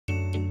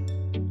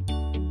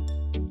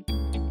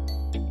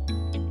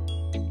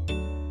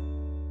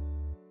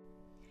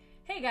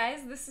Hey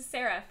guys, this is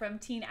Sarah from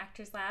Teen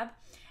Actors Lab,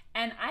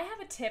 and I have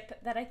a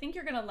tip that I think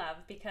you're gonna love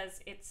because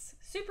it's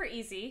super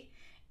easy,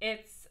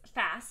 it's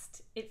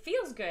fast, it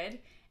feels good,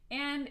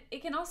 and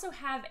it can also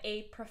have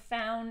a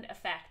profound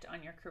effect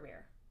on your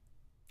career.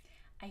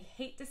 I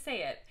hate to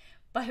say it,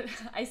 but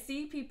I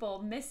see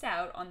people miss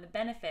out on the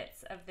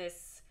benefits of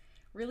this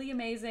really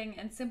amazing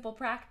and simple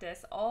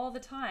practice all the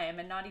time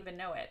and not even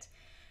know it.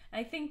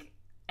 And I think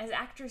as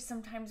actors,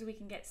 sometimes we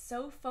can get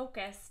so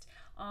focused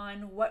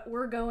on what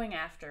we're going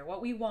after,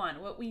 what we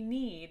want, what we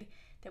need,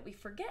 that we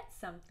forget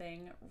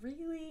something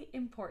really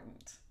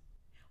important.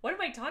 What am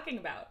I talking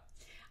about?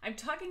 I'm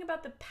talking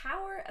about the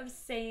power of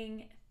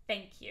saying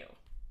thank you.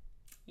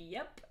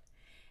 Yep,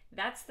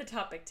 that's the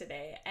topic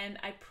today, and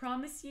I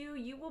promise you,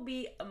 you will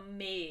be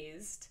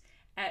amazed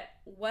at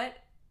what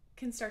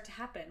can start to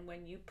happen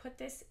when you put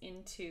this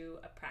into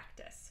a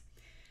practice.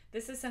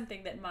 This is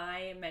something that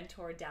my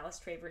mentor Dallas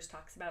Travers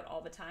talks about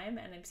all the time,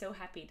 and I'm so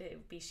happy to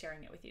be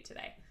sharing it with you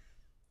today.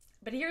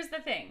 But here's the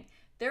thing,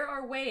 there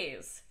are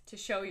ways to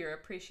show your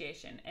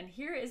appreciation, and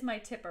here is my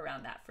tip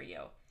around that for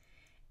you.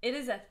 It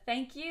is a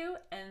thank you,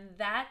 and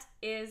that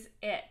is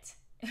it.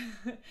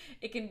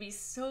 It can be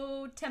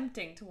so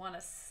tempting to want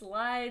to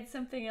slide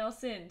something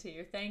else into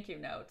your thank you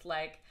note,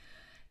 like,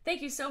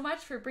 thank you so much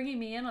for bringing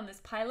me in on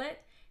this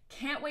pilot.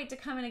 Can't wait to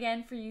come in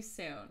again for you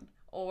soon.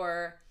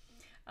 Or,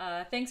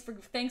 thanks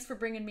for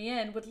bringing me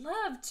in. Would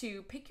love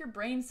to pick your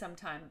brain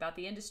sometime about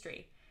the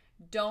industry.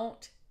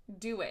 Don't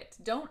do it.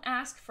 Don't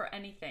ask for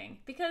anything,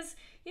 because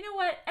you know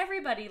what?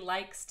 Everybody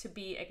likes to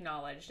be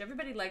acknowledged.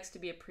 Everybody likes to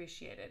be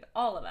appreciated.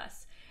 All of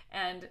us.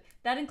 And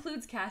that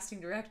includes casting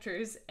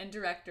directors and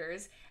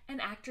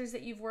actors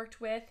that you've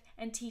worked with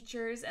and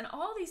teachers, and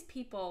all these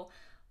people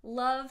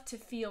love to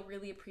feel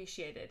really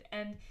appreciated.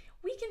 And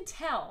we can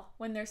tell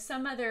when there's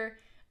some other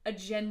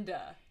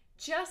agenda.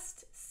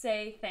 Just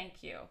say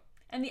thank you.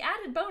 And the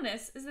added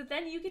bonus is that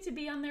then you get to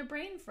be on their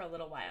brain for a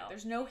little while.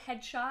 There's no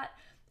headshot,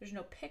 there's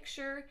no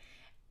picture.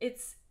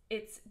 It's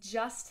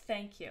just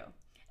thank you.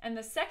 And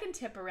the second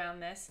tip around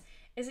this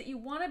is that you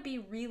want to be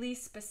really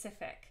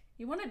specific.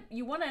 You want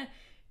to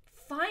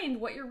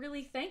find what you're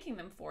really thanking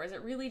them for. Is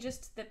it really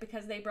just that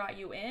because they brought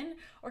you in,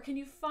 or can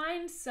you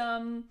find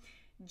some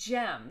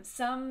gem,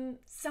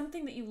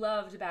 something that you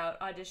loved about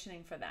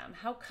auditioning for them?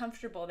 How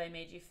comfortable they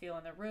made you feel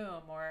in the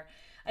room, or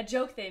a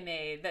joke they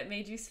made that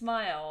made you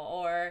smile,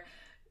 or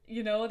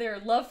you know, their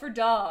love for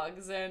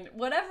dogs, and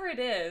whatever it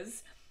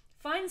is.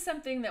 Find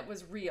something that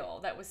was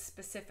real, that was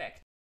specific.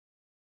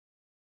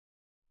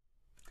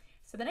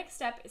 So the next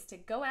step is to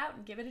go out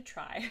and give it a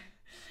try.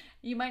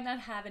 You might not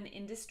have an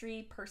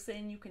industry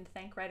person you can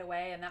thank right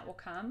away, and that will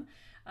come,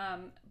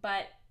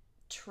 but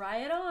try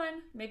it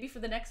on. Maybe for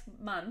the next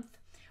month,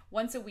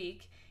 once a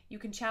week, you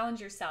can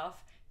challenge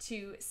yourself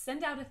to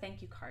send out a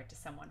thank you card to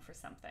someone for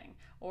something,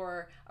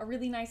 or a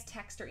really nice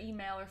text or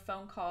email or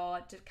phone call.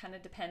 It just kind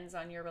of depends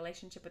on your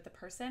relationship with the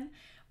person.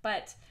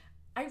 But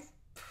I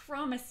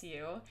promise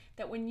you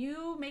that when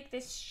you make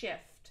this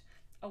shift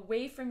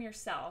away from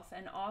yourself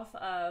and off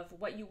of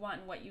what you want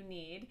and what you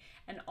need,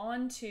 and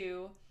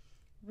onto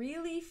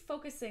really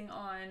focusing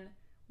on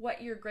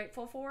what you're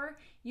grateful for,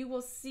 you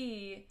will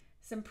see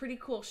some pretty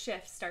cool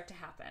shifts start to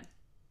happen.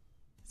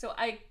 So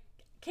I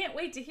can't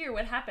wait to hear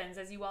what happens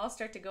as you all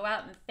start to go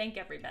out and thank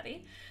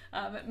everybody.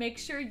 Make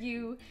sure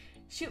you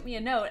shoot me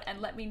a note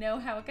and let me know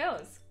how it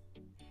goes.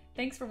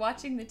 Thanks for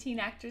watching the Teen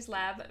Actors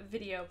Lab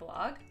video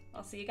blog.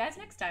 I'll see you guys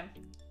next time.